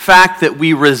fact that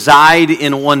we reside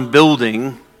in one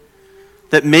building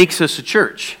that makes us a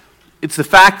church. It's the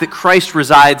fact that Christ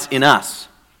resides in us.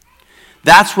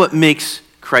 That's what makes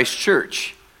Christ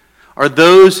Church, are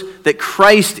those that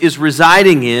Christ is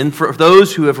residing in for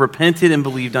those who have repented and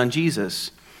believed on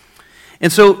Jesus.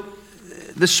 And so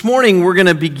this morning we're going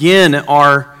to begin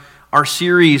our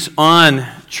series on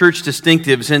church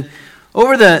distinctives. And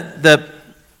over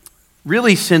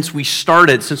really since we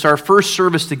started, since our first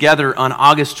service together on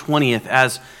August 20th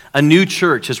as a new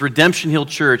church, as Redemption Hill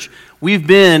Church, we've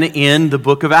been in the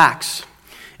book of Acts.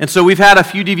 And so we've had a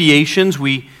few deviations.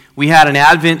 We had an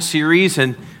Advent series,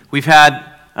 and we've had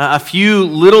a few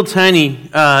little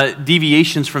tiny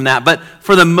deviations from that. But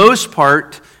for the most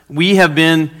part, we have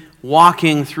been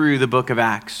walking through the book of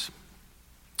Acts.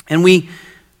 And we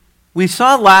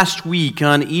saw last week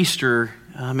on Easter,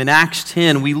 in Acts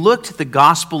 10, we looked at the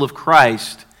gospel of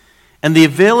Christ and the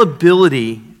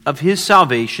availability of his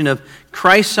salvation, of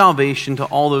Christ's salvation to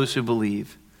all those who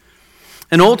believe.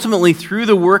 And ultimately, through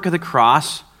the work of the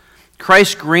cross,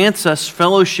 Christ grants us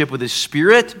fellowship with his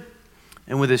Spirit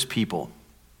and with his people.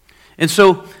 And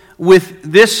so, with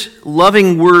this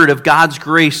loving word of God's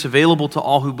grace available to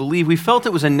all who believe, we felt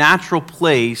it was a natural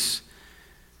place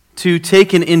to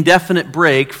take an indefinite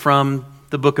break from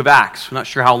the book of Acts. I'm not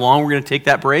sure how long we're going to take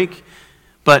that break,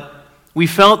 but we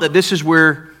felt that this is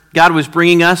where God was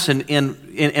bringing us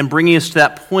and bringing us to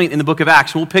that point in the book of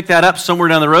Acts. And we'll pick that up somewhere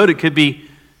down the road. It could be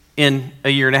in a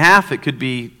year and a half. It could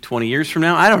be 20 years from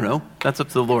now. I don't know. That's up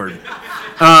to the Lord.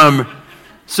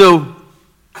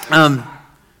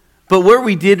 But where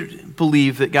we did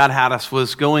believe that God had us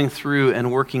was going through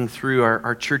and working through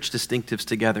our church distinctives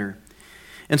together.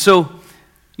 And so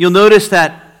you'll notice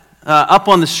that up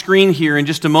on the screen here in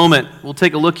just a moment, we'll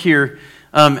take a look here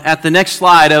at the next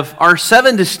slide of our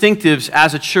 7 distinctives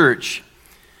as a church.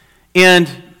 And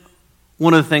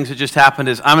one of the things that just happened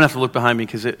is I'm going to have to look behind me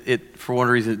because it for one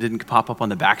reason, it didn't pop up on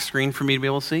the back screen for me to be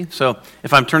able to see. So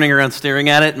if I'm turning around staring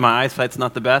at it, my eyesight's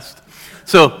not the best.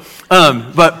 So,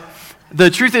 but the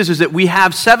truth is that we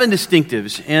have 7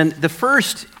 distinctives. And the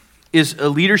first is a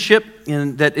leadership,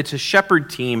 and that it's a shepherd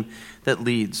team that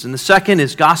leads. And the second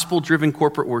is gospel-driven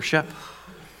corporate worship.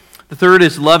 The third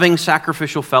is loving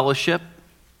sacrificial fellowship.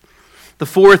 The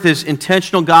fourth is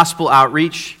intentional gospel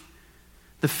outreach.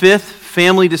 The fifth,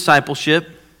 family discipleship.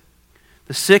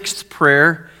 The sixth,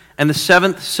 prayer. And the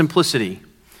seventh, simplicity.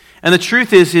 And the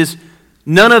truth is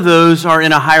none of those are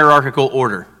in a hierarchical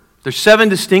order. There's 7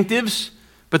 distinctives,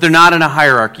 but they're not in a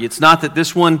hierarchy. It's not that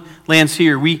this one lands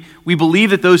here. We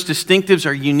believe that those distinctives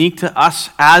are unique to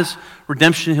us as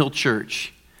Redemption Hill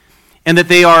Church, and that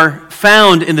they are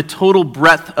found in the total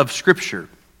breadth of Scripture,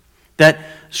 that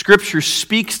Scripture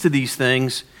speaks to these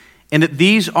things, and that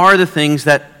these are the things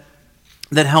that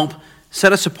help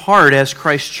set us apart as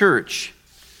Christ Church.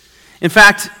 In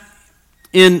fact,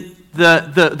 in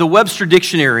the Webster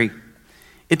Dictionary,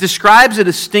 it describes a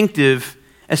distinctive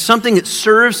as something that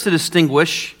serves to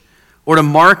distinguish or to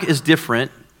mark as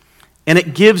different, and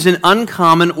it gives an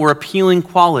uncommon or appealing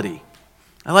quality.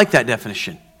 I like that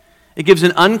definition. It gives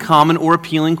an uncommon or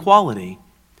appealing quality.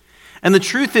 And the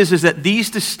truth is that these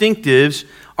distinctives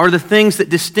are the things that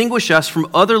distinguish us from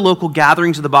other local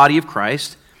gatherings of the body of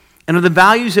Christ, and are the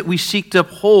values that we seek to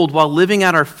uphold while living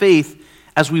out our faith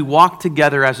as we walk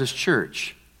together as his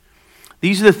church.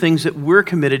 These are the things that we're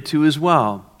committed to as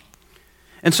well.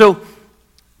 And so,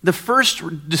 the first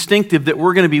distinctive that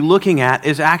we're going to be looking at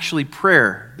is actually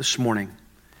prayer this morning.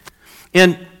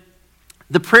 And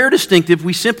the prayer distinctive,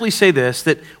 we simply say this,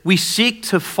 that we seek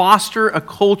to foster a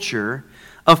culture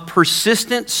of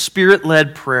persistent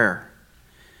Spirit-led prayer.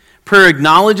 Prayer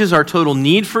acknowledges our total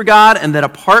need for God and that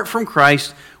apart from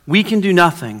Christ, we can do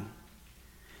nothing.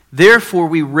 Therefore,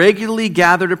 we regularly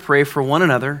gather to pray for one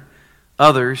another,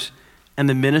 others, and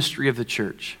the ministry of the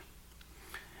church.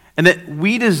 And that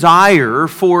we desire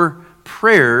for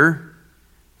prayer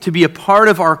to be a part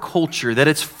of our culture, that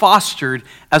it's fostered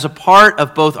as a part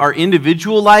of both our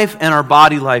individual life and our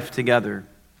body life together.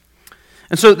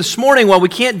 And so this morning, while we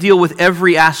can't deal with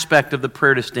every aspect of the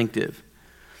prayer distinctive,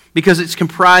 because it's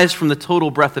comprised from the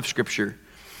total breadth of Scripture,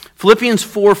 Philippians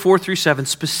 4:4-7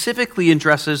 specifically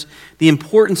addresses the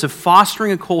importance of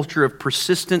fostering a culture of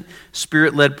persistent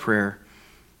Spirit-led prayer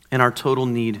and our total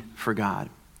need for God.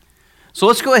 So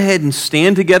let's go ahead and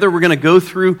stand together. We're going to go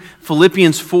through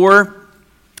Philippians 4.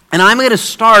 And I'm going to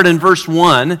start in verse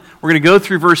 1. We're going to go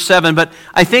through verse 7. But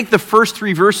I think the first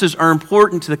 3 verses are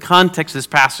important to the context of this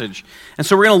passage. And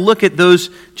so we're going to look at those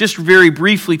just very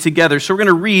briefly together. So we're going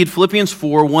to read Philippians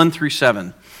 4,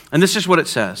 1-7. And this is what it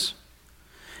says.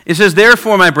 It says,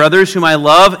 "Therefore, my brothers, whom I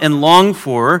love and long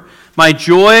for, my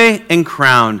joy and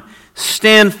crown.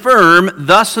 Stand firm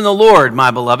thus in the Lord,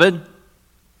 my beloved.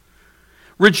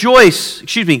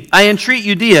 I entreat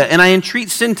Judea and I entreat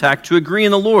Syntyche to agree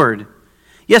in the Lord.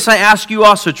 Yes, I ask you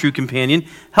also, true companion,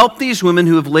 help these women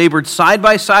who have labored side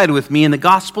by side with me in the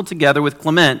gospel together with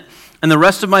Clement and the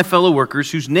rest of my fellow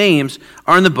workers whose names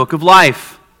are in the book of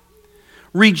life.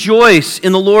 Rejoice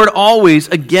in the Lord always.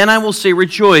 Again, I will say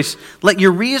rejoice. Let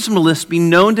your reasonableness be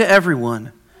known to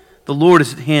everyone. The Lord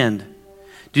is at hand.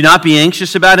 Do not be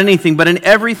anxious about anything, but in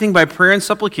everything by prayer and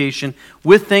supplication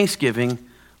with thanksgiving,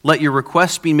 let your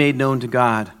requests be made known to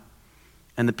God.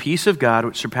 And the peace of God,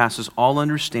 which surpasses all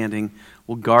understanding,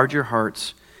 will guard your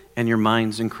hearts and your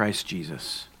minds in Christ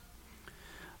Jesus.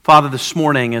 Father, this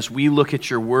morning, as we look at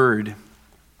your word,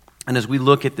 and as we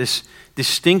look at this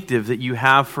distinctive that you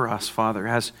have for us, Father,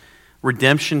 as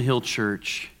Redemption Hill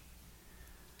Church,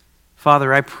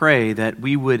 Father, I pray that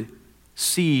we would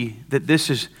see that this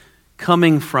is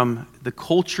coming from the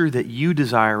culture that you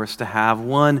desire us to have,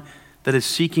 one that is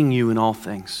seeking you in all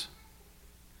things.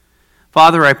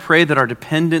 Father, I pray that our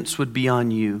dependence would be on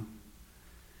you,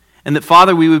 and that,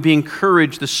 Father, we would be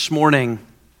encouraged this morning,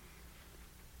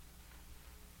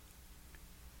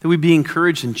 that we'd be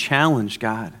encouraged and challenged,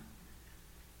 God,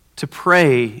 to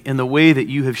pray in the way that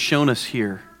you have shown us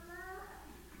here.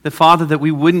 That, Father, that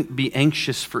we wouldn't be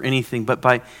anxious for anything,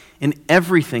 but in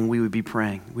everything we would be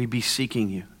praying, we'd be seeking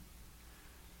you.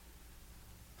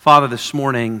 Father, this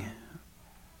morning,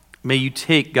 may you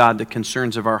take, God, the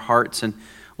concerns of our hearts, and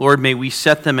Lord, may we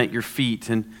set them at your feet,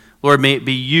 and Lord, may it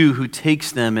be you who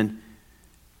takes them and,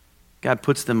 God,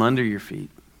 puts them under your feet.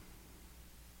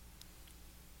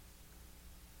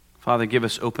 Father, give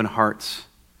us open hearts.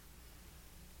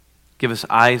 Give us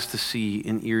eyes to see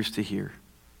and ears to hear.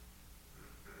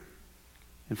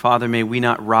 And Father, may we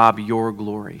not rob your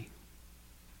glory.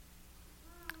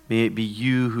 May it be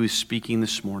you who is speaking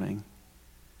this morning.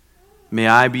 May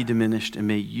I be diminished and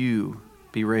may you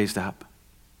be raised up.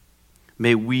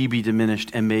 May we be diminished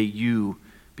and may you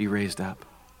be raised up.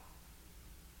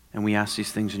 And we ask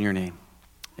these things in your name.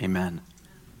 Amen.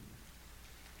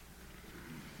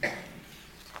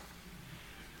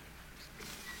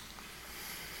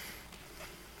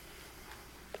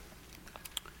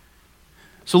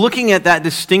 So looking at that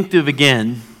distinctive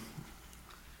again,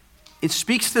 it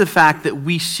speaks to the fact that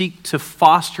we seek to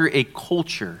foster a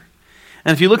culture.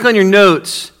 And if you look on your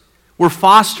notes, we're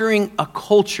fostering a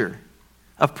culture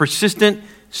of persistent,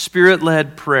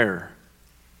 Spirit-led prayer.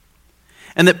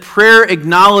 And that prayer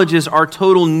acknowledges our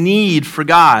total need for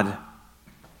God.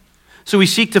 So we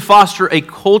seek to foster a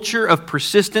culture of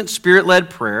persistent, Spirit-led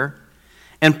prayer,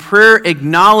 and prayer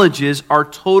acknowledges our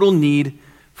total need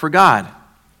for God.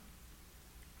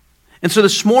 And so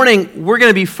this morning, we're going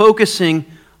to be focusing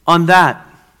on that.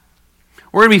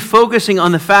 We're going to be focusing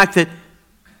on the fact that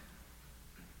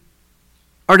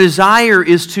our desire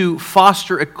is to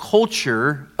foster a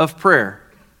culture of prayer.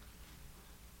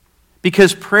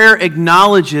 Because prayer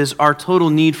acknowledges our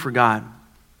total need for God.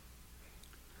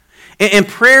 And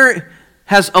prayer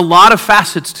has a lot of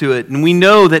facets to it. And we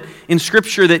know that in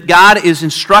Scripture that God is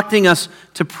instructing us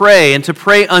to pray and to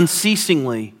pray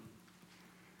unceasingly.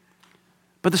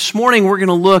 But this morning we're going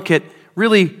to look at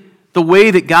really the way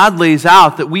that God lays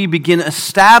out that we begin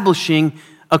establishing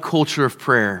a culture of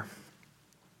prayer.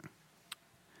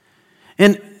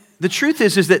 And the truth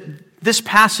is that this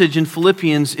passage in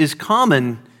Philippians is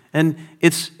common and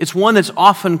it's one that's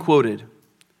often quoted.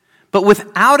 But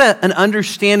without an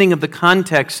understanding of the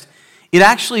context, it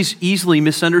actually is easily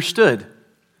misunderstood.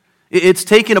 It's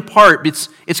taken apart.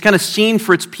 It's kind of seen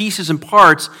for its pieces and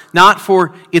parts, not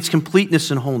for its completeness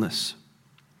and wholeness.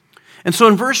 And so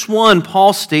in verse 1,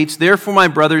 Paul states, "Therefore, my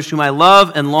brothers, whom I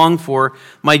love and long for,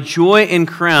 my joy and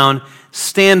crown,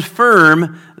 stand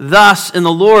firm thus in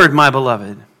the Lord, my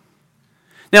beloved."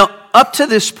 Now, up to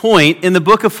this point in the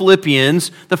book of Philippians,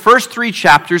 the first 3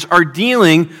 chapters are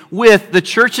dealing with the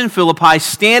church in Philippi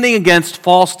standing against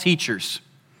false teachers.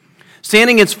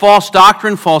 Standing against false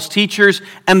doctrine, false teachers,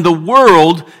 and the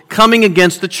world coming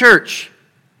against the church.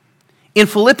 In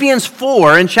Philippians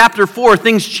 4, in chapter 4,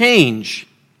 things change.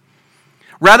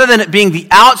 Rather than it being the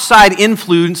outside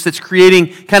influence that's creating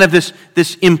kind of this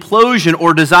implosion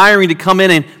or desiring to come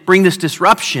in and bring this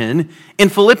disruption, in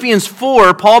Philippians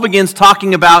 4, Paul begins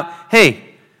talking about,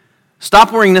 hey,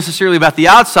 stop worrying necessarily about the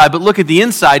outside, but look at the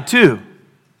inside too.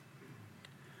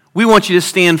 We want you to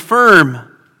stand firm.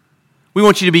 We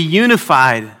want you to be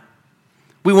unified.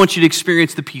 We want you to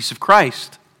experience the peace of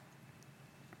Christ.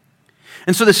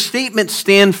 And so the statement,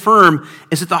 stand firm,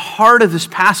 is at the heart of this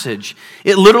passage.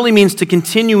 It literally means to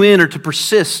continue in or to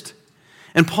persist.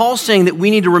 And Paul's saying that we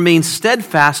need to remain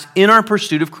steadfast in our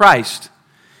pursuit of Christ.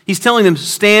 He's telling them,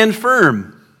 stand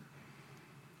firm.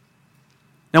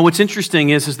 Now, what's interesting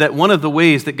is that one of the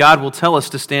ways that God will tell us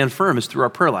to stand firm is through our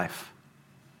prayer life.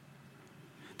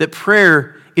 That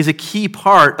prayer is a key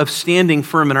part of standing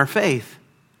firm in our faith.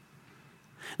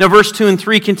 Now, verse 2 and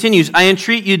 3 continues, I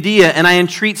entreat Euodia and I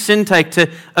entreat Syntyche to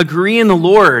agree in the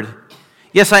Lord.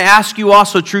 Yes, I ask you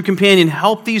also, true companion,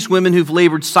 help these women who've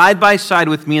labored side by side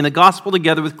with me in the gospel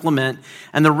together with Clement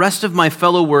and the rest of my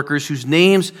fellow workers whose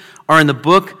names are in the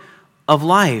book of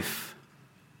life.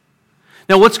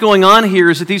 Now, what's going on here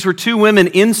is that these were two women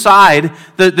inside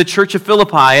the church of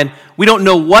Philippi, and we don't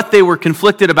know what they were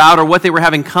conflicted about or what they were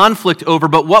having conflict over,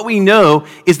 but what we know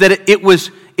is that it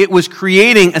was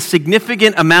creating a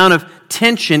significant amount of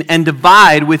tension and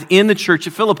divide within the church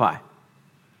of Philippi.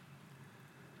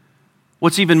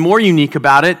 What's even more unique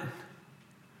about it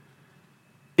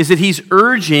is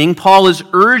that Paul is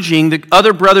urging the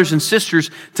other brothers and sisters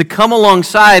to come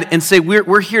alongside and say,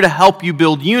 we're here to help you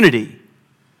build unity.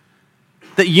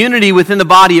 That unity within the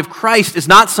body of Christ is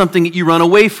not something that you run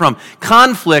away from.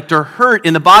 Conflict or hurt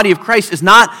in the body of Christ is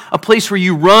not a place where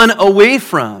you run away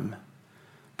from,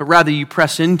 but rather you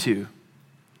press into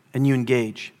and you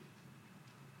engage.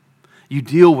 You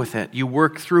deal with it. You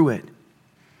work through it.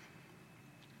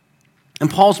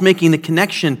 And Paul's making the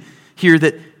connection here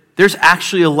that there's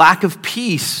actually a lack of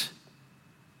peace.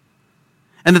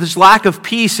 And that this lack of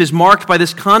peace is marked by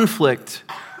this conflict.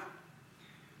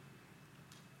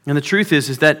 And the truth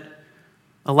is that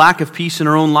a lack of peace in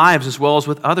our own lives as well as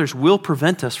with others will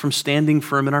prevent us from standing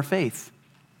firm in our faith.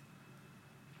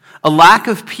 A lack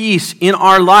of peace in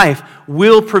our life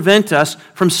will prevent us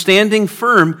from standing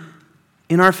firm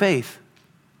in our faith.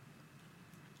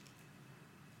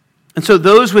 And so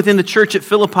those within the church at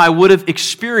Philippi would have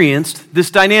experienced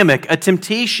this dynamic, a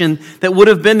temptation that would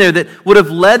have been there that would have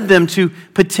led them to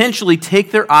potentially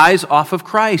take their eyes off of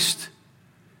Christ.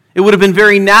 It would have been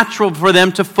very natural for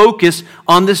them to focus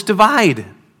on this divide.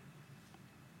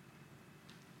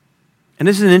 And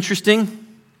isn't it interesting?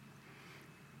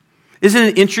 Isn't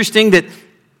it interesting that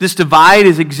this divide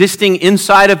is existing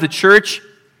inside of the church?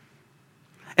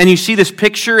 And you see this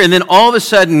picture, and then all of a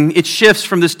sudden it shifts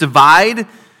from this divide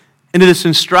into this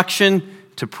instruction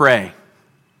to pray.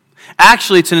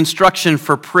 Actually, it's an instruction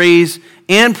for praise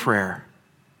and prayer.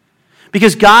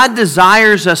 Because God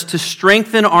desires us to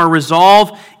strengthen our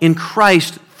resolve in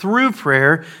Christ through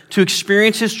prayer to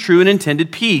experience His true and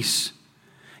intended peace.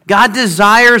 God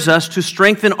desires us to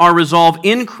strengthen our resolve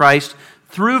in Christ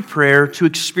through prayer to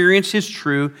experience His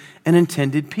true and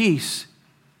intended peace.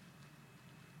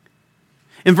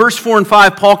 In verse 4 and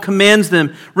 5, Paul commands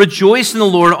them, rejoice in the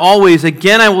Lord always.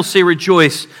 Again, I will say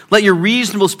rejoice. Let your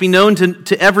reasonableness be known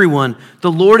to everyone.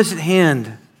 The Lord is at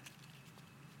hand.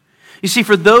 You see,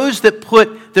 for those that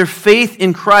put their faith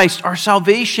in Christ, our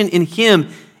salvation in Him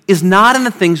is not in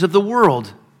the things of the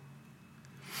world.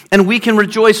 And we can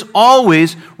rejoice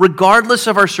always, regardless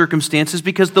of our circumstances,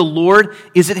 because the Lord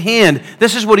is at hand.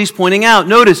 This is what he's pointing out.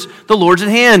 Notice, the Lord's at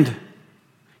hand.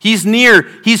 He's near.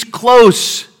 He's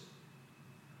close.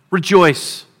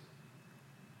 Rejoice.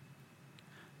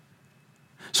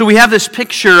 So we have this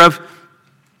picture of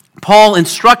Paul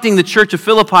instructing the church of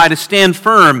Philippi to stand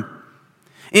firm.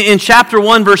 In chapter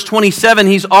 1, verse 27,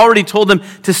 he's already told them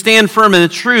to stand firm in the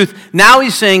truth. Now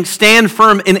he's saying, stand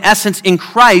firm in essence in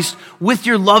Christ with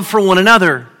your love for one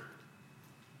another.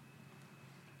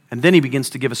 And then he begins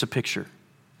to give us a picture.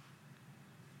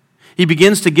 He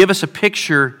begins to give us a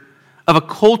picture of a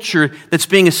culture that's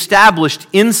being established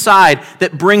inside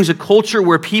that brings a culture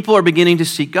where people are beginning to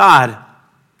seek God.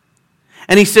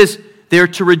 And he says they're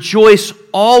to rejoice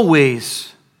always.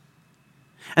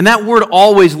 And that word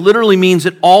always literally means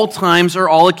at all times or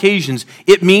all occasions.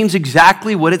 It means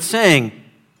exactly what it's saying.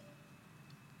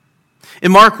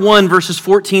 In Mark 1, verses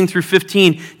 14 through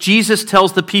 15, Jesus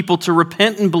tells the people to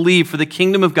repent and believe, for the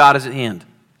kingdom of God is at hand.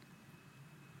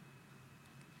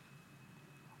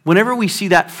 Whenever we see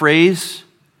that phrase,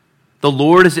 the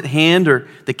Lord is at hand, or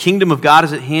the kingdom of God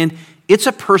is at hand, it's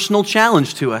a personal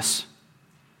challenge to us.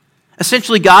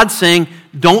 Essentially, God's saying,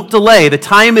 don't delay. The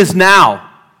time is now.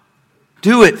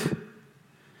 Do it.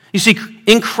 You see,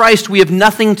 in Christ we have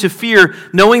nothing to fear,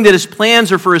 knowing that His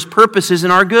plans are for His purposes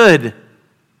and our good.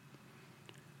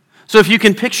 So if you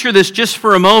can picture this just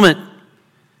for a moment,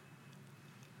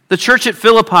 the church at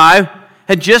Philippi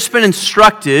had just been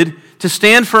instructed to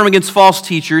stand firm against false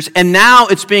teachers, and now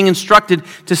it's being instructed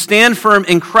to stand firm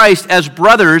in Christ as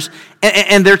brothers,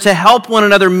 and they're to help one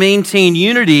another maintain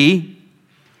unity.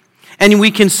 And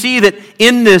we can see that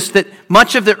in this, that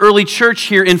much of the early church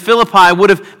here in Philippi would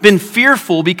have been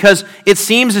fearful because it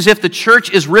seems as if the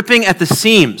church is ripping at the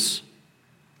seams.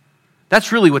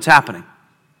 That's really what's happening.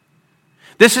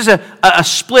 This is a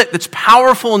split that's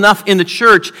powerful enough in the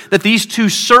church that these two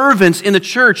servants in the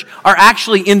church are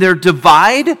actually in their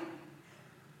divide.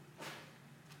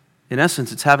 In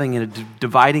essence, it's having a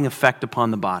dividing effect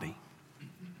upon the body.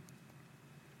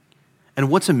 And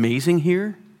what's amazing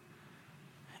here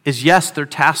is, yes, they're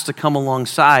tasked to come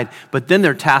alongside, but then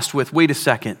they're tasked with, wait a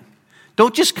second,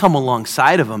 don't just come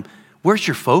alongside of them. Where's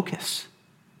your focus?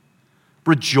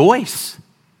 Rejoice.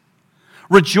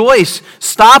 Rejoice.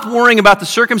 Stop worrying about the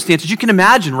circumstances. You can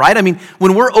imagine, right? I mean,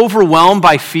 when we're overwhelmed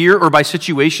by fear or by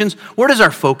situations, where does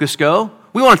our focus go?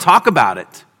 We want to talk about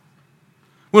it.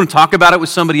 We want to talk about it with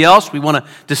somebody else. We want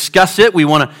to discuss it. We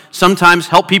want to sometimes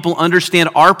help people understand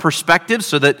our perspective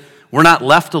so that we're not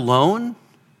left alone.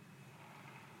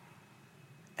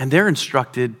 And they're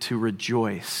instructed to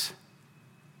rejoice.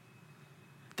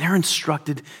 They're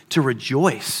instructed to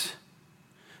rejoice.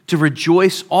 To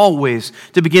rejoice always,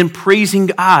 to begin praising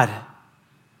God.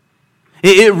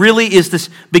 It really is this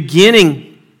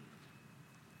beginning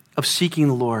of seeking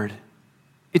the Lord.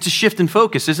 It's a shift in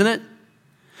focus, isn't it?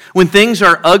 When things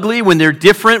are ugly, when they're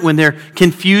different, when they're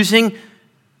confusing,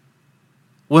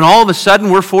 when all of a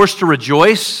sudden we're forced to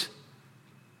rejoice.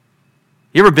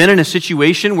 You ever been in a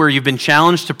situation where you've been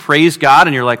challenged to praise God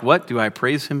and you're like, what do I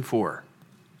praise Him for?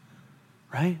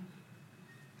 Right?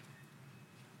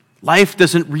 Life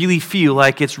doesn't really feel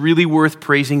like it's really worth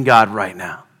praising God right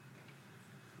now.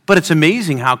 But it's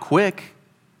amazing how quick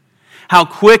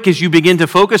as you begin to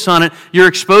focus on it, you're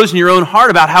exposing your own heart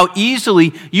about how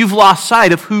easily you've lost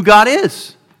sight of who God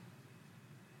is.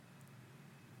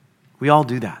 We all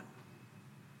do that.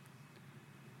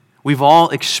 We've all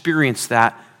experienced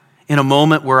that in a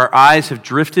moment where our eyes have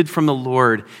drifted from the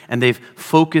Lord and they've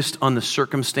focused on the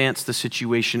circumstance, the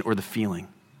situation, or the feeling.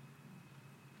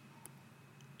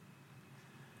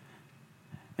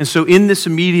 And so in this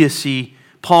immediacy,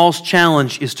 Paul's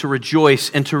challenge is to rejoice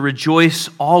and to rejoice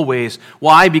always.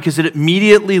 Why? Because it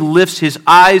immediately lifts his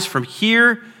eyes from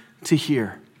here to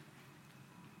here.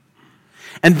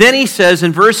 And then he says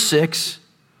in verse 6,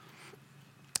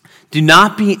 do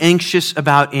not be anxious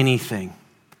about anything.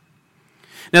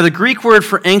 Now the Greek word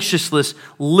for anxiousness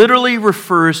literally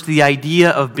refers to the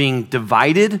idea of being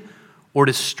divided or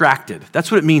distracted. That's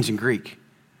what it means in Greek.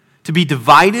 To be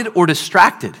divided or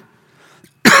distracted.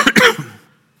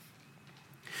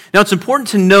 Now, it's important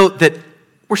to note that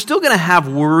we're still going to have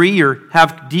worry or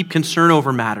have deep concern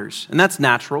over matters, and that's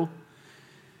natural.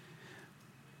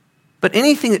 But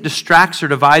anything that distracts or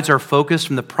divides our focus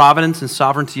from the providence and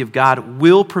sovereignty of God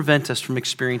will prevent us from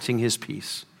experiencing His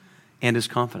peace and His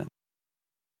confidence.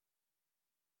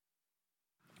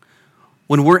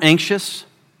 When we're anxious,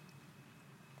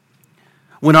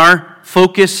 when our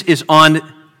focus is on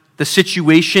the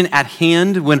situation at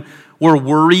hand, when we're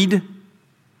worried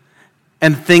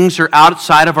and things are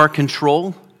outside of our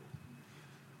control,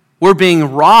 we're being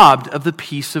robbed of the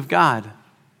peace of God.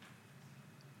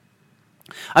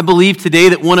 I believe today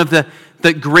that one of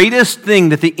the greatest thing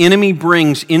that the enemy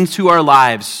brings into our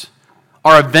lives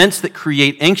are events that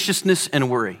create anxiousness and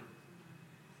worry.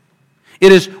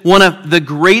 It is one of the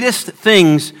greatest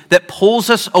things that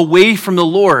pulls us away from the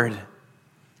Lord.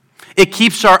 It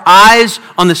keeps our eyes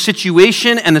on the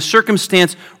situation and the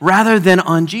circumstance rather than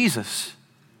on Jesus.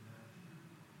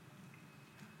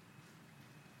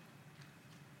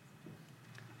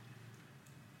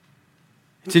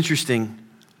 It's interesting.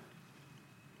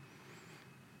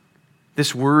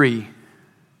 This worry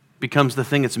becomes the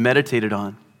thing that's meditated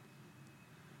on.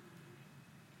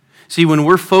 See, when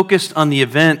we're focused on the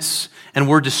events and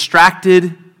we're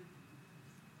distracted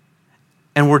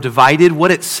and we're divided,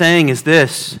 what it's saying is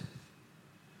this: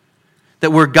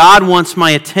 that where God wants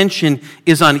my attention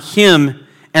is on Him,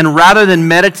 and rather than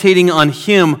meditating on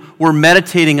Him, we're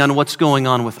meditating on what's going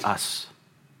on with us.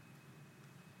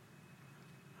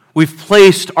 We've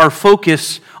placed our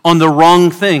focus on the wrong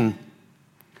thing,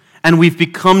 and we've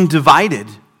become divided.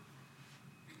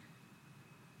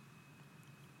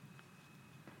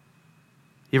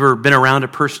 You ever been around a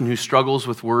person who struggles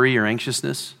with worry or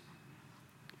anxiousness?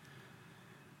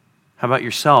 How about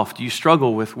yourself? Do you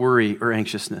struggle with worry or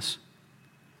anxiousness?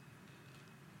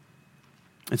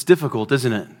 It's difficult,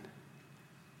 isn't it?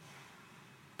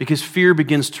 Because fear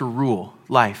begins to rule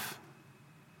life.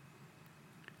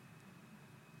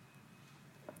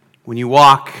 When you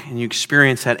walk and you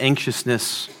experience that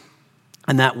anxiousness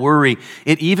and that worry,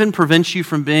 it even prevents you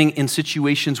from being in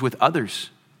situations with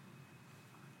others.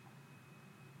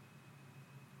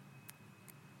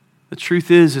 The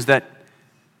truth is that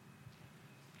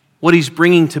what he's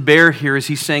bringing to bear here is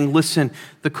he's saying, listen,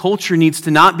 the culture needs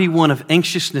to not be one of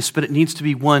anxiousness, but it needs to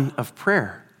be one of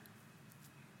prayer.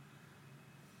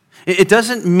 It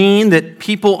doesn't mean that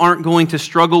people aren't going to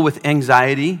struggle with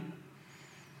anxiety,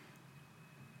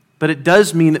 but it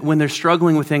does mean that when they're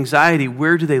struggling with anxiety,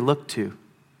 where do they look to?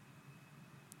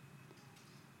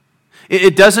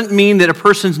 It doesn't mean that a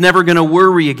person's never going to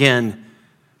worry again,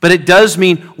 but it does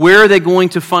mean where are they going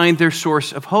to find their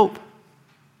source of hope?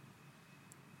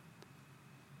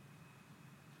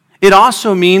 It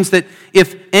also means that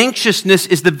if anxiousness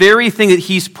is the very thing that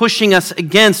he's pushing us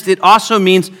against, it also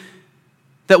means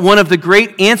that one of the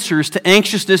great answers to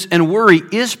anxiousness and worry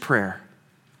is prayer.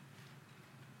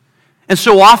 And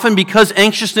so often, because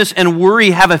anxiousness and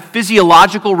worry have a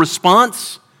physiological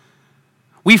response,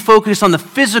 we focus on the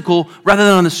physical rather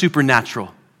than on the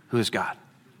supernatural, who is God.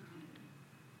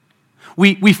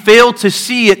 We fail to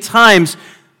see at times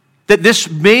that this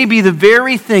may be the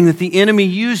very thing that the enemy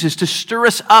uses to stir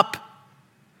us up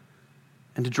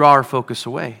and to draw our focus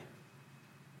away.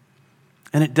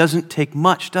 And it doesn't take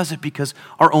much, does it? Because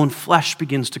our own flesh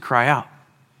begins to cry out.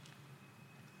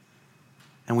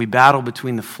 And we battle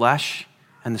between the flesh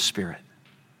and the spirit.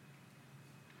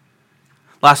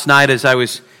 Last night as I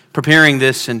was preparing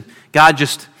this, and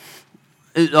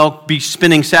I'll be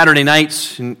spending Saturday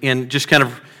nights and just kind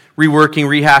of reworking,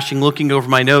 rehashing, looking over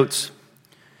my notes.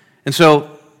 And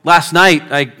so last night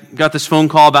I got this phone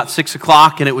call about 6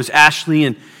 o'clock, and it was Ashley,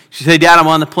 and she said, Dad, I'm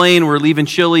on the plane. We're leaving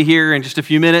Chile here in just a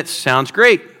few minutes. Sounds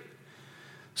great.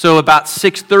 So about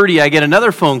 6:30, I get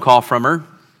another phone call from her,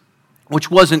 which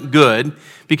wasn't good,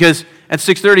 because at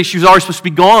 6:30, she was already supposed to be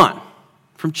gone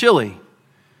from Chile.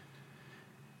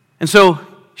 And so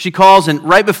she calls, and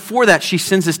right before that, she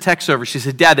sends this text over. She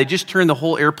said, Dad, they just turned the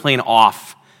whole airplane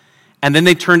off, and then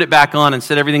they turned it back on and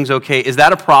said everything's okay. Is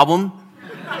that a problem?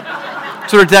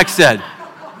 That's what her text said.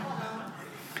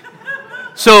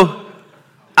 So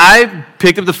I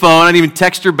picked up the phone. I didn't even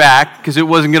text her back because it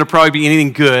wasn't going to probably be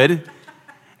anything good.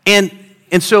 And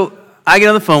so I get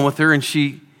on the phone with her, and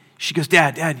she goes,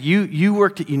 Dad, you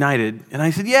worked at United. And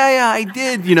I said, yeah, I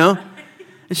did,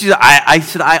 And she said, I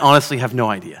said, I honestly have no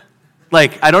idea.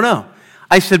 I don't know.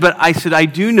 I said, I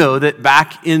do know that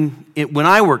back when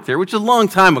I worked there, which is a long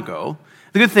time ago,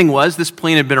 the good thing was this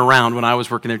plane had been around when I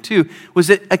was working there too, was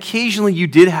that occasionally you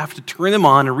did have to turn them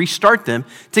on and restart them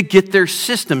to get their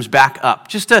systems back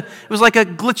up. It was like a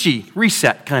glitchy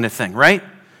reset kind of thing, right?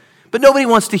 But nobody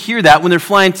wants to hear that when they're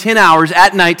flying 10 hours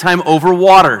at nighttime over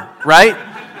water, right?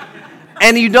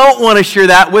 And you don't want to share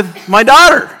that with my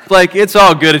daughter. It's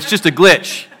all good. It's just a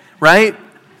glitch, right?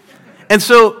 And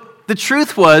so the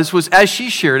truth was as she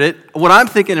shared it, what I'm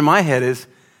thinking in my head is,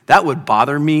 that would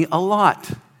bother me a lot.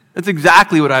 That's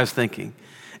exactly what I was thinking.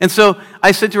 And so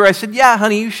I said to her, yeah,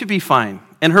 honey, you should be fine.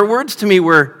 And her words to me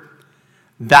were,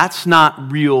 that's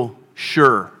not real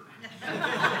sure.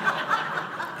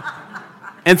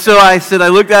 And so I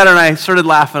looked at her and I started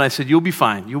laughing. I said, you'll be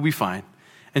fine.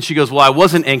 And she goes, well, I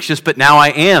wasn't anxious, but now I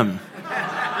am.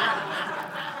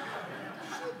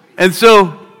 And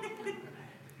so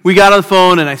we got on the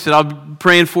phone, and I said, I'll be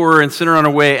praying for her and send her on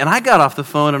her way. And I got off the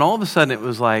phone, and all of a sudden it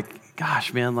was like,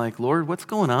 gosh, man, Lord, what's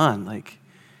going on?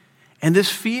 And this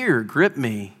fear gripped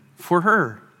me for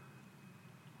her.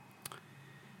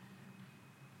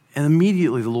 And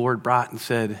immediately the Lord brought and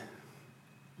said,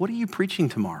 what are you preaching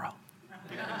tomorrow?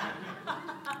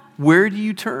 Where do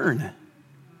you turn?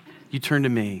 You turn to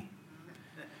me.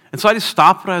 And so I just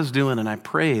stopped what I was doing and I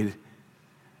prayed.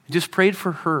 I just prayed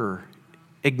for her,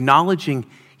 acknowledging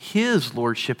his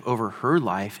lordship over her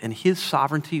life and his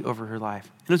sovereignty over her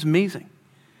life. And it was amazing.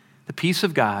 The peace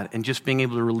of God and just being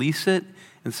able to release it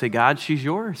and say, God, she's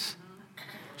yours.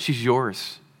 She's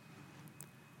yours.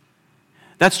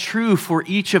 That's true for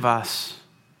each of us.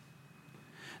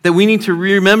 That we need to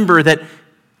remember that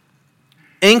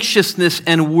anxiousness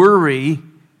and worry,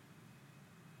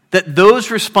 that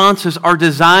those responses are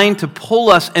designed to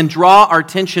pull us and draw our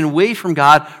attention away from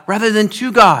God rather than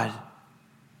to God.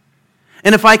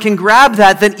 And if I can grab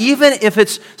that, then even if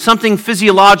it's something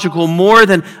physiological more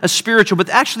than a spiritual, but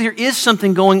actually there is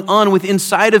something going on within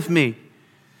inside of me,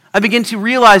 I begin to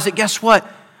realize that, guess what?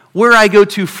 Where I go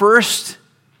to first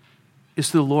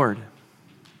is to the Lord.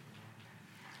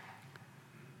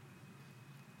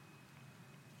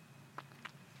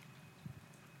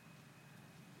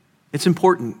 It's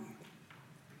important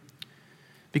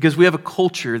because we have a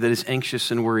culture that is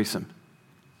anxious and worrisome.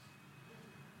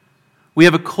 We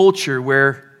have a culture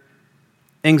where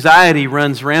anxiety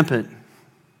runs rampant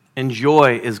and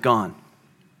joy is gone.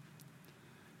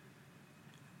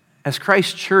 as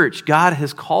Christ Church, God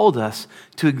has called us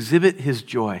to exhibit his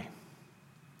joy.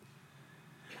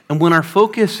 And when our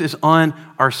focus is on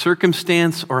our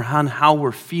circumstance or on how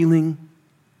we're feeling,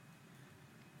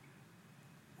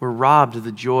 we're robbed of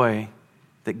the joy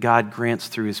that God grants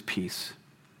through his peace.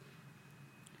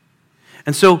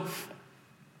 And so,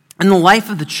 in the life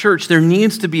of the church, there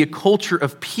needs to be a culture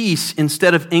of peace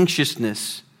instead of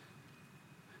anxiousness.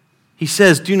 He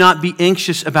says, do not be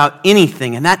anxious about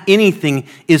anything, and that anything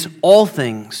is all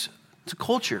things. It's a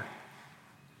culture.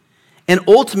 And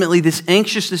ultimately, this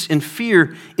anxiousness and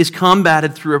fear is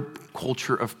combated through a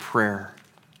culture of prayer.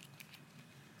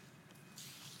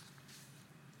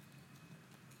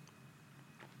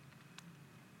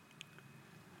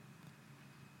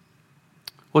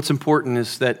 What's important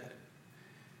is that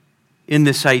in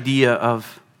this idea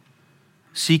of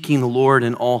seeking the Lord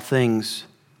in all things,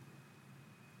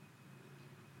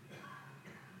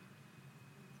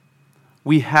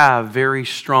 we have very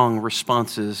strong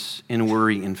responses in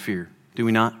worry and fear, do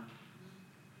we not?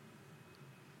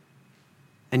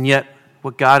 And yet,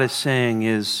 what God is saying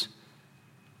is,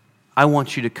 I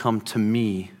want you to come to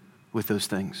me with those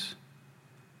things,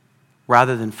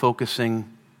 rather than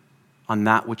focusing on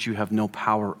that which you have no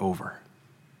power over,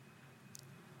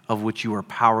 of which you are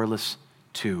powerless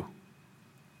to.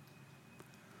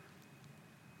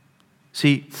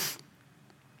 See,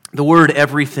 the word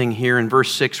everything here in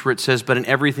verse 6 where it says, but in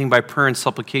everything by prayer and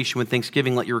supplication with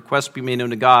thanksgiving, let your requests be made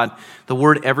known to God. The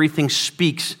word everything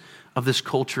speaks of this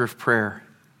culture of prayer.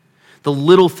 The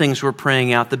little things we're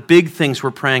praying out, the big things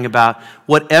we're praying about,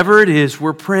 whatever it is,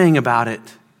 we're praying about it.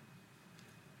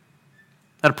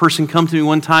 I had a person come to me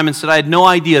one time and said, I had no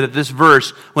idea that this verse,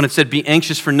 when it said be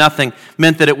anxious for nothing,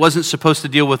 meant that it wasn't supposed to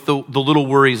deal with the little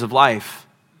worries of life.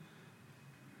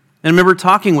 And I remember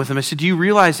talking with him. I said, do you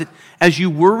realize that as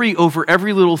you worry over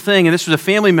every little thing, and this was a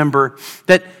family member,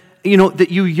 that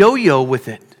you yo-yo with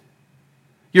it.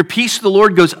 Your peace of the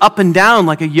Lord goes up and down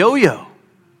like a yo-yo.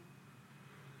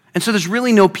 And so there's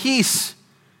really no peace,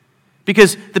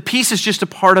 because the peace is just a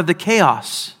part of the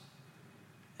chaos.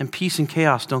 And peace and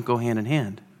chaos don't go hand in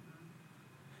hand.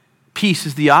 Peace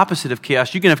is the opposite of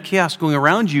chaos. You can have chaos going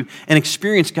around you and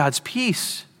experience God's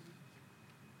peace.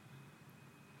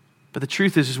 But the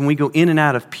truth is when we go in and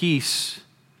out of peace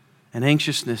and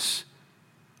anxiousness,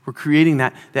 we're creating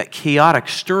that chaotic,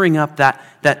 stirring up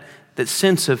that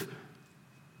sense of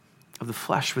the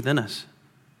flesh within us.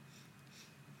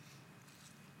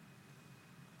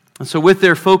 And so with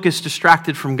their focus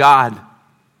distracted from God,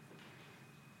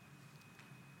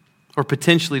 or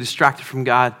potentially distracted from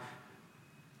God,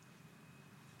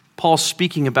 Paul's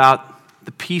speaking about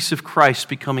the peace of Christ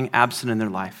becoming absent in their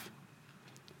life.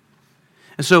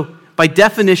 And so, by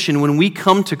definition, when we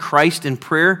come to Christ in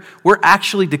prayer, we're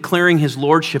actually declaring his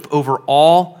lordship over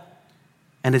all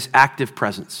and his active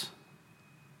presence.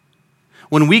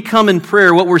 When we come in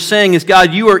prayer, what we're saying is,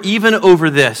 God, you are even over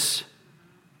this.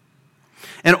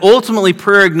 And ultimately,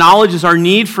 prayer acknowledges our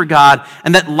need for God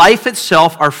and that life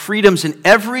itself, our freedoms, and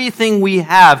everything we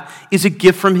have is a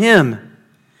gift from him.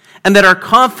 And that our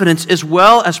confidence as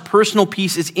well as personal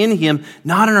peace is in him,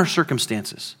 not in our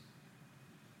circumstances.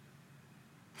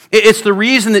 It's the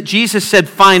reason that Jesus said,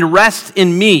 find rest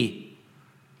in me.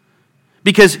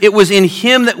 Because it was in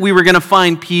him that we were going to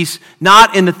find peace,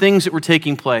 not in the things that were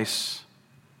taking place.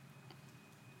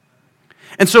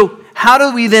 And so, how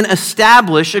do we then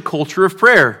establish a culture of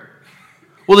prayer?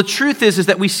 Well, the truth is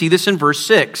that we see this in verse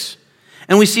 6.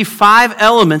 And we see 5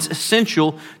 elements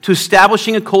essential to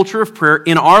establishing a culture of prayer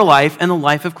in our life and the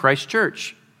life of Christ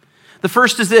Church. The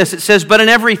first is this. It says, but in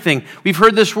everything. We've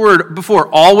heard this word before.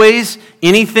 Always,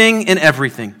 anything, and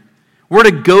everything. We're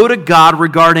to go to God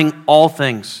regarding all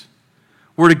things.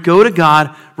 We're to go to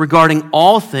God regarding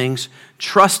all things,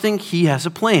 trusting he has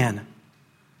a plan.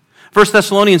 1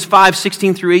 Thessalonians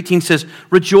 5:16 through 18 says,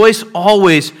 rejoice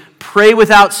always, pray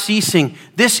without ceasing.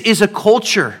 This is a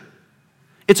culture.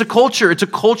 It's a culture. It's a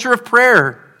culture of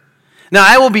prayer. Now,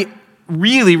 I will be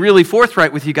really, really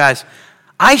forthright with you guys.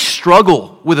 I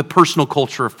struggle with a personal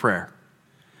culture of prayer.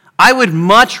 I would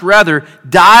much rather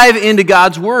dive into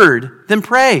God's word than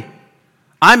pray.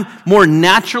 I'm more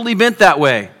naturally bent that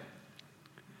way.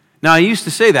 Now, I used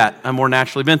to say that I'm more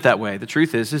naturally bent that way. The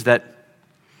truth is that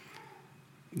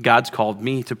God's called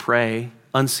me to pray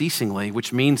unceasingly,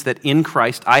 which means that in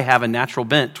Christ I have a natural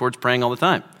bent towards praying all the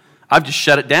time. I've just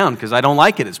shut it down because I don't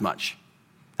like it as much.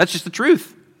 That's just the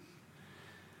truth.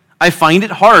 I find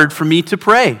it hard for me to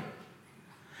pray.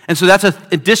 And so that's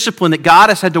a discipline that God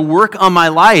has had to work on my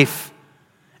life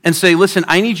and say, listen,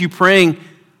 I need you praying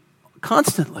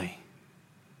constantly.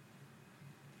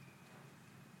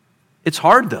 It's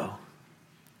hard though.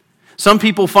 Some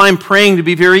people find praying to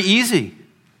be very easy.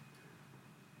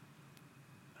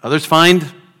 Others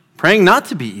find praying not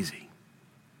to be easy.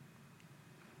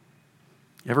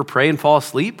 You ever pray and fall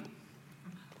asleep?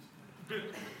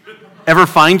 Ever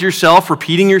find yourself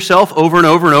repeating yourself over and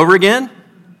over and over again?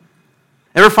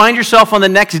 Ever find yourself on the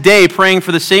next day praying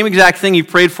for the same exact thing you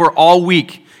prayed for all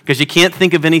week because you can't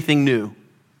think of anything new?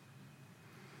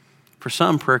 For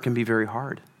some, prayer can be very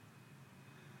hard.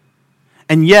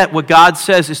 And yet, what God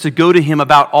says is to go to Him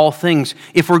about all things.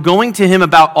 If we're going to Him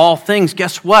about all things,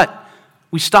 guess what?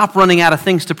 We stop running out of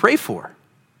things to pray for.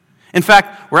 In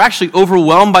fact, we're actually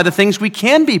overwhelmed by the things we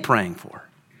can be praying for.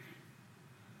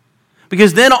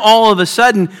 Because then all of a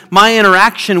sudden, my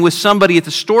interaction with somebody at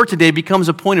the store today becomes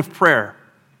a point of prayer.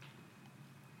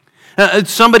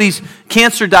 Somebody's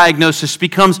cancer diagnosis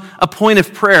becomes a point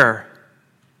of prayer.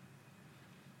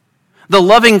 The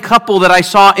loving couple that I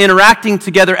saw interacting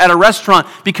together at a restaurant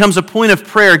becomes a point of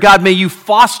prayer. God, may you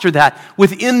foster that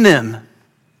within them.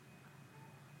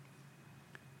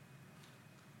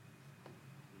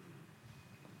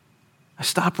 I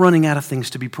stop running out of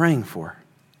things to be praying for.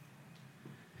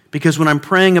 Because when I'm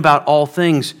praying about all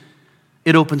things,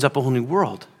 it opens up a whole new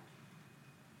world.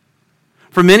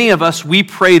 For many of us, we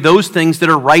pray those things that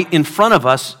are right in front of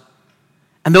us,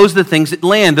 and those are the things that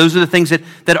land. Those are the things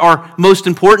that are most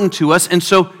important to us, and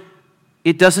so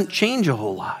it doesn't change a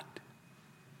whole lot.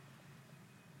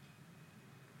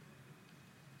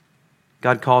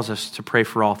 God calls us to pray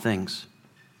for all things.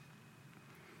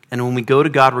 And when we go to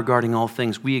God regarding all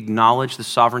things, we acknowledge the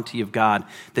sovereignty of God,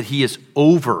 that He is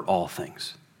over all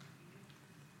things.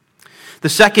 The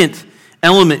second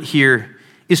element here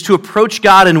is to approach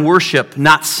God in worship,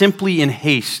 not simply in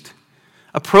haste.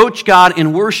 Approach God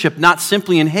in worship, not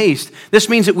simply in haste. This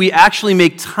means that we actually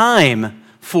make time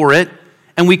for it,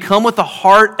 and we come with a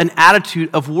heart and attitude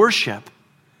of worship,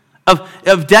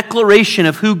 of declaration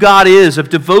of who God is, of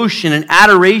devotion and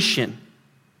adoration.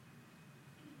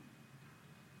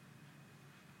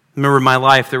 Remember in my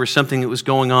life, there was something that was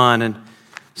going on, and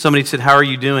somebody said, "How are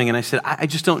you doing?" And I said, I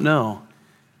just don't know.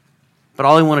 But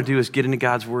all I want to do is get into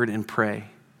God's Word and pray.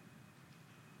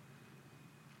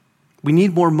 We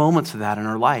need more moments of that in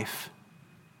our life.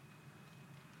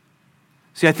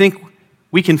 See, I think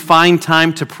we can find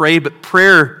time to pray, but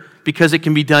prayer, because it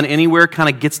can be done anywhere, kind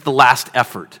of gets the last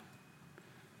effort.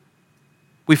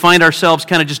 We find ourselves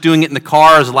kind of just doing it in the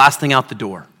car as the last thing out the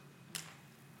door.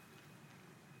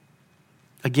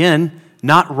 Again,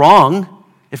 not wrong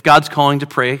if God's calling to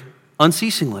pray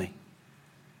unceasingly.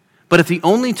 But if the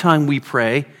only time we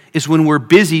pray is when we're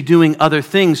busy doing other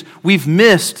things, we've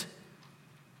missed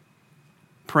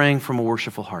praying from a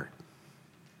worshipful heart.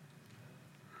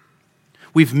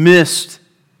 We've missed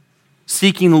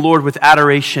seeking the Lord with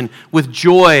adoration, with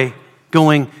joy,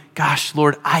 going, "Gosh,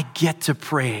 Lord, I get to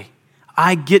pray.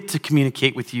 I get to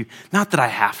communicate with you. Not that I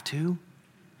have to."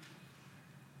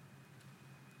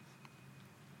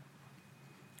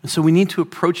 And so we need to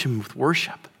approach Him with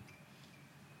worship.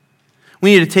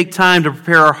 We need to take time to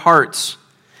prepare our hearts.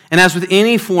 And as with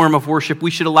any form of worship,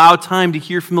 we should allow time to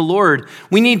hear from the Lord.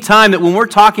 We need time that when we're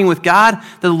talking with God,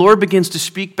 that the Lord begins to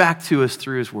speak back to us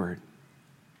through His Word.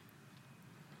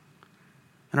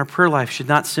 And our prayer life should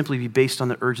not simply be based on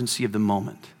the urgency of the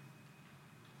moment.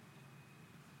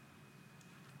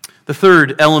 The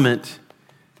third element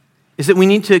is that we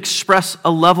need to express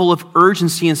a level of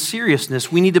urgency and seriousness.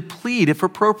 We need to plead if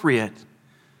appropriate.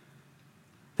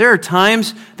 There are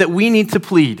times that we need to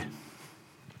plead.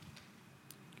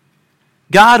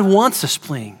 God wants us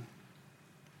pleading.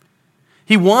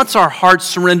 He wants our hearts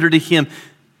surrendered to Him.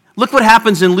 Look what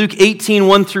happens in Luke 18,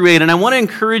 1 through 8. And I want to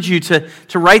encourage you to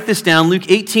write this down,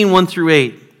 Luke 18, 1 through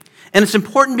 8. And it's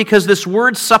important because this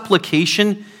word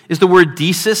supplication is the word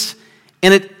desis,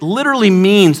 and it literally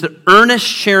means the earnest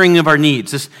sharing of our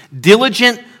needs, this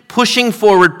diligent, pushing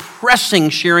forward, pressing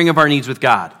sharing of our needs with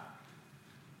God.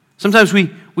 Sometimes we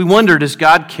wonder, does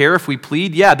God care if we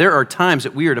plead? Yeah, there are times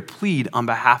that we are to plead on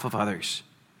behalf of others.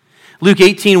 Luke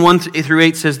 18, 1 through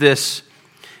 8 says this,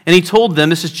 "And He told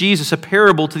them," this is Jesus, "a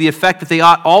parable to the effect that they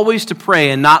ought always to pray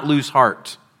and not lose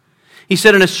heart. He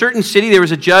said, in a certain city there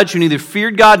was a judge who neither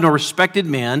feared God nor respected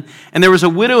man, and there was a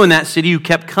widow in that city who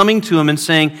kept coming to him and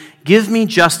saying, 'Give me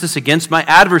justice against my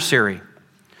adversary.'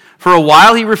 For a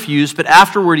while he refused, but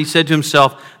afterward he said to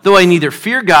himself, 'Though I neither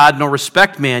fear God nor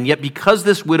respect man, yet because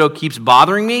this widow keeps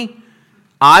bothering me,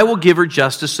 I will give her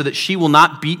justice so that she will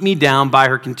not beat me down by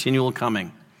her continual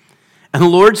coming.' And the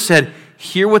Lord said,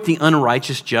 'Hear what the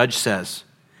unrighteous judge says.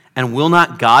 And will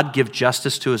not God give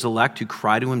justice to His elect who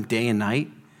cry to Him day and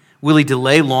night? Will He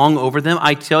delay long over them?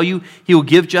 I tell you, He will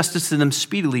give justice to them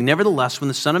speedily. Nevertheless, when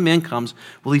the Son of Man comes,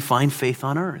 will He find faith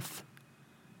on earth?'"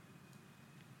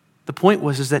 The point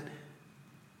is that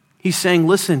he's saying,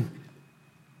 listen,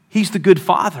 he's the good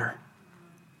Father.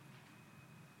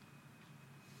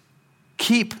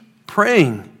 Keep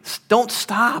praying. Don't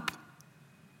stop.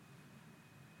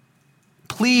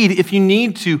 Plead if you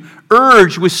need to.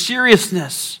 Urge with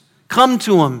seriousness. Come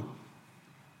to him.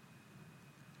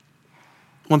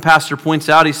 One pastor points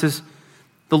out, he says,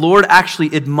 the Lord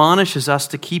actually admonishes us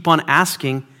to keep on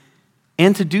asking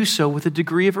and to do so with a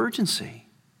degree of urgency.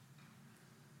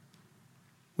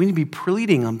 We need to be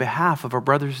pleading on behalf of our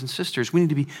brothers and sisters. We need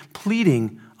to be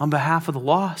pleading on behalf of the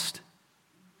lost.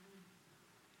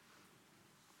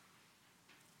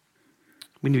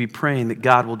 We need to be praying that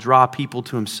God will draw people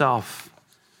to himself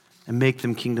and make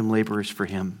them kingdom laborers for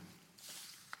him.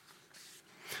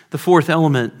 The fourth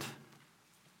element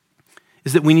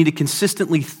is that we need to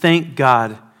consistently thank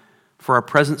God for our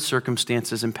present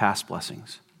circumstances and past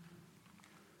blessings.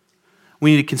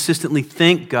 We need to consistently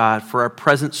thank God for our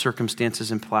present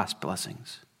circumstances and past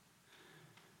blessings.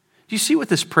 Do you see what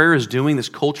this prayer is doing, this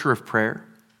culture of prayer?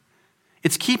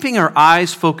 It's keeping our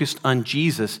eyes focused on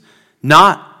Jesus,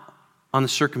 not on the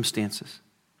circumstances.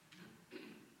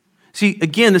 See,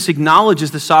 again, this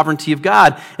acknowledges the sovereignty of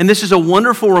God, and this is a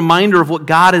wonderful reminder of what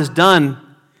God has done,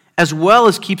 as well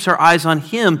as keeps our eyes on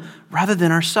him rather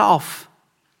than ourselves.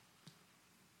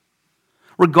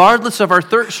 Regardless of our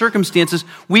circumstances,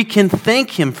 we can thank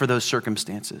him for those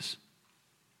circumstances.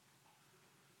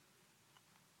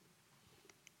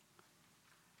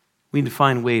 We need to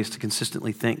find ways to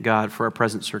consistently thank God for our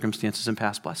present circumstances and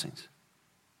past blessings.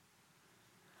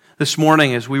 This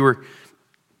morning, as we were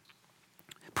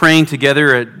praying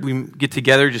together, we get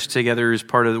together as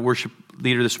part of the worship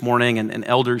leader this morning and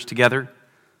elders together.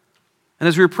 And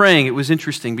as we were praying, it was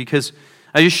interesting because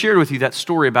I just shared with you that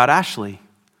story about Ashley.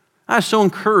 I was so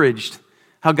encouraged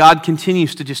how God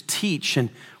continues to just teach and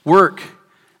work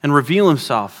and reveal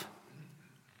himself.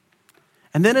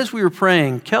 And then as we were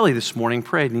praying, Kelly this morning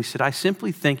prayed and he said, I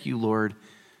simply thank you, Lord,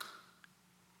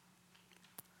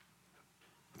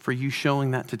 for you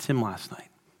showing that to Tim last night.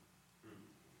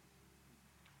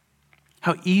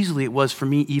 How easily it was for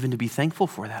me even to be thankful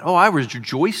for that. Oh, I was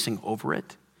rejoicing over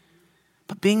it.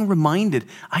 But being reminded,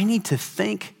 I need to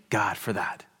thank God for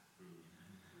that.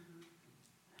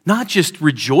 Not just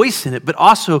rejoice in it, but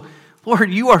also,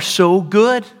 Lord, you are so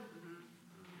good.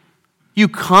 You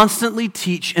constantly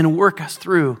teach and work us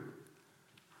through.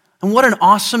 And what an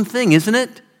awesome thing, isn't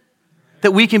it?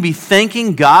 That we can be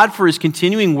thanking God for his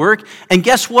continuing work. And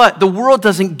guess what? The world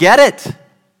doesn't get it.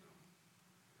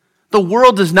 The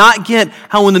world does not get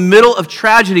how in the middle of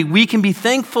tragedy we can be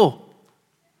thankful.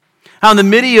 How in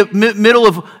the middle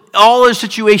of all those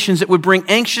situations that would bring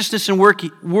anxiousness and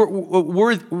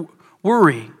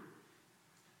worry,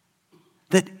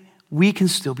 that we can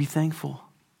still be thankful.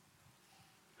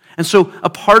 And so a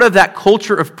part of that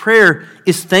culture of prayer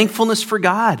is thankfulness for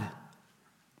God.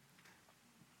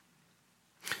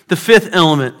 The fifth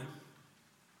element,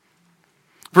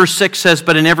 verse 6 says,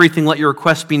 but in everything let your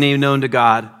requests be made known to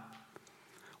God.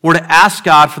 We're to ask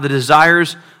God for the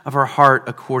desires of our heart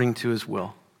according to his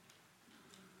will.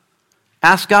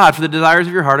 Ask God for the desires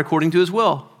of your heart according to his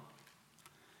will.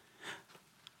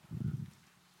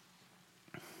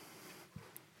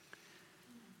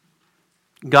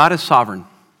 God is sovereign.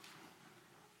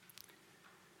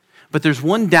 But there's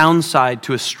one downside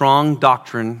to a strong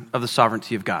doctrine of the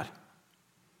sovereignty of God.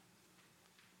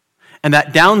 And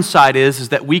that downside is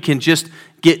that we can just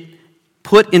get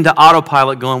put into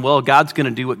autopilot going, well, God's going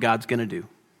to do what God's going to do.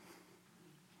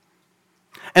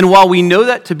 And while we know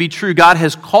that to be true, God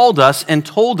has called us and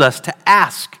told us to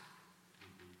ask.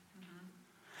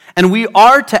 And we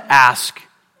are to ask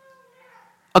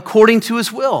according to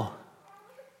his will.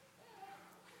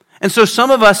 And so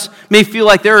some of us may feel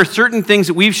like there are certain things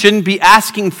that we shouldn't be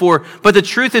asking for, but the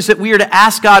truth is that we are to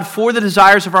ask God for the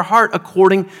desires of our heart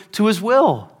according to his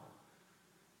will.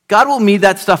 God will mete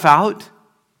that stuff out.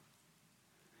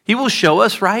 He will show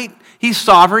us, right? He's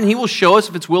sovereign. He will show us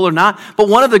if it's will or not. But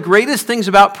one of the greatest things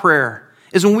about prayer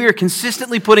is when we are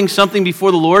consistently putting something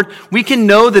before the Lord, we can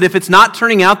know that if it's not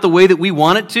turning out the way that we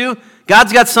want it to,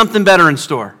 God's got something better in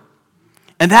store.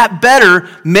 And that better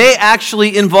may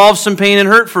actually involve some pain and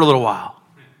hurt for a little while.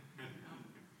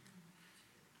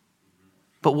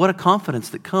 But what a confidence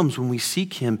that comes when we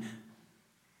seek him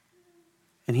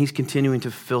and he's continuing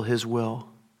to fulfill his will.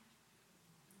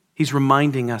 He's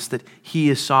reminding us that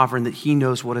he is sovereign, that he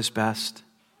knows what is best.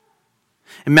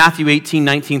 In Matthew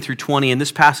 18:19-20, and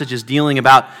this passage is dealing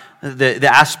about the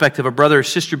aspect of a brother or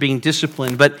sister being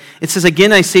disciplined, but it says,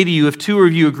 again, I say to you, if two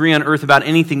of you agree on earth about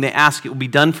anything they ask, it will be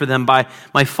done for them by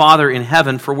my Father in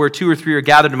heaven. For where 2 or 3 are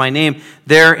gathered in my name,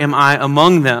 there am I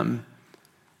among them.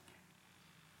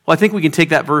 Well, I think we can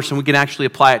take that verse and we can actually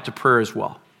apply it to prayer as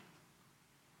well.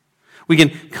 We can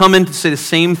come in to say the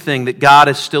same thing, that God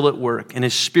is still at work and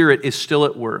His Spirit is still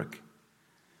at work.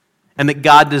 And that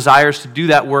God desires to do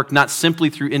that work not simply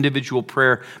through individual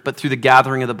prayer, but through the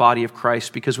gathering of the body of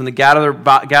Christ. Because when the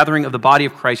gathering of the body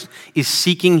of Christ is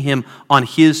seeking Him on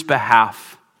His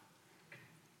behalf,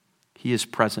 He is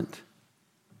present.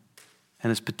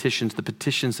 And His petitions, the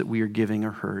petitions that we are giving,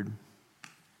 are heard.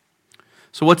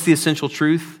 So what's the essential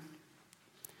truth?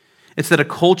 It's that a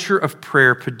culture of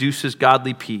prayer produces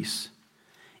godly peace,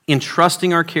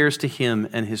 entrusting our cares to Him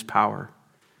and His power.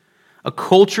 A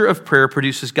culture of prayer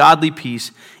produces godly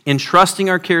peace, entrusting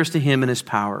our cares to Him and His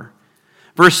power.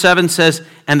 Verse 7 says,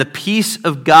 "And the peace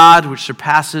of God which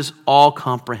surpasses all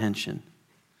comprehension."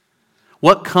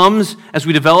 What comes as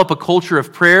we develop a culture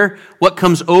of prayer, what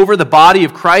comes over the body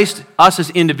of Christ, us as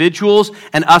individuals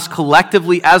and us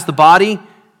collectively as the body,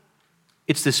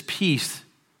 it's this peace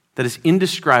that is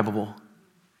indescribable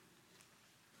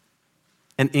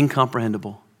and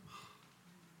incomprehensible.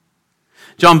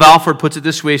 John Balfour puts it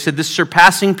this way. He said, "This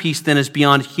surpassing peace then is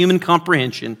beyond human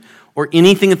comprehension or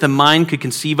anything that the mind could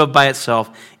conceive of by itself.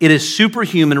 It is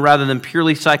superhuman rather than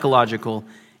purely psychological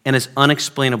and is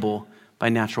unexplainable by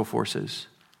natural forces."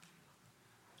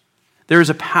 There is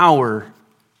a power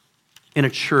in a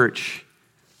church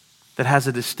that has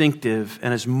a distinctive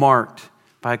and is marked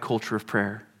by a culture of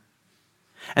prayer.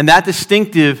 And that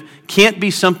distinctive can't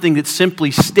be something that's simply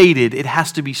stated. It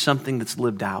has to be something that's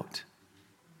lived out.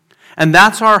 And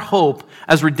that's our hope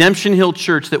as Redemption Hill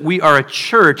Church, that we are a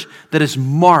church that is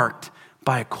marked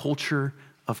by a culture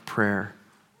of prayer.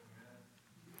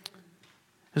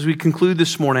 As we conclude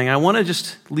this morning, I want to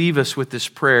just leave us with this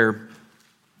prayer.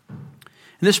 And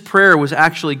this prayer was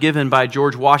actually given by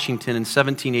George Washington in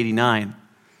 1789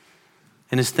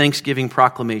 in his Thanksgiving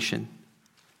proclamation.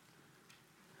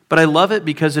 But I love it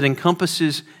because it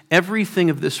encompasses everything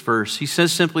of this verse. He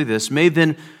says simply this: May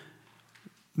then,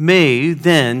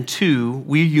 too,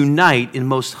 we unite in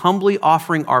most humbly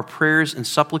offering our prayers and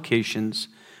supplications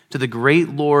to the great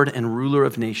Lord and ruler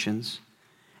of nations,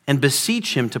 and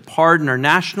beseech Him to pardon our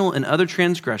national and other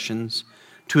transgressions,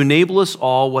 to enable us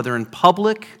all, whether in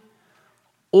public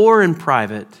or in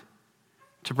private,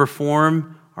 to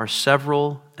perform our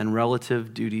several and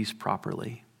relative duties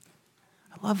properly.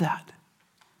 I love that.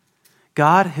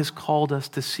 God has called us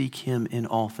to seek Him in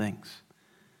all things.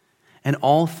 And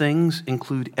all things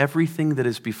include everything that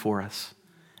is before us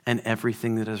and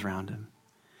everything that is around Him.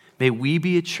 May we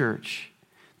be a church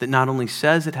that not only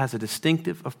says it has a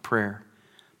distinctive of prayer,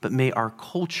 but may our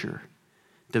culture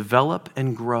develop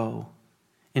and grow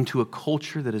into a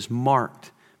culture that is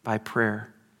marked by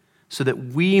prayer, so that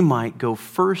we might go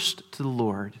first to the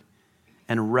Lord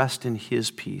and rest in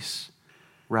His peace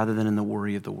rather than in the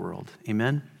worry of the world.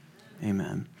 Amen?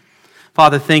 Amen.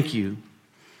 Father, thank You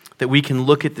that we can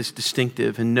look at this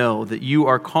distinctive and know that You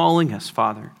are calling us,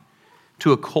 Father,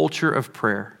 to a culture of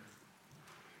prayer.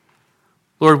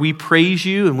 Lord, we praise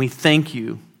You and we thank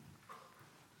You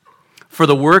for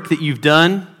the work that You've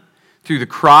done through the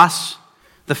cross,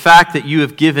 the fact that You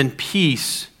have given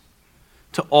peace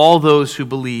to all those who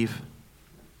believe.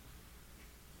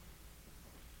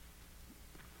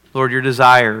 Lord, Your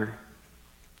desire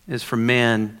is for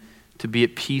man to be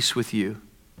at peace with You.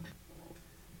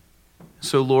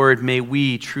 So, Lord, may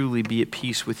we truly be at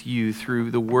peace with You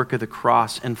through the work of the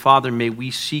cross. And, Father, may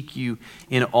we seek You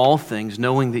in all things,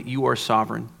 knowing that You are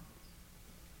sovereign.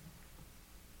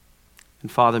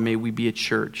 And, Father, may we be a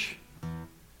church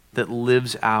that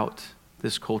lives out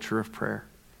this culture of prayer.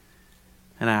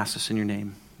 And I ask this in Your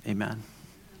name. Amen.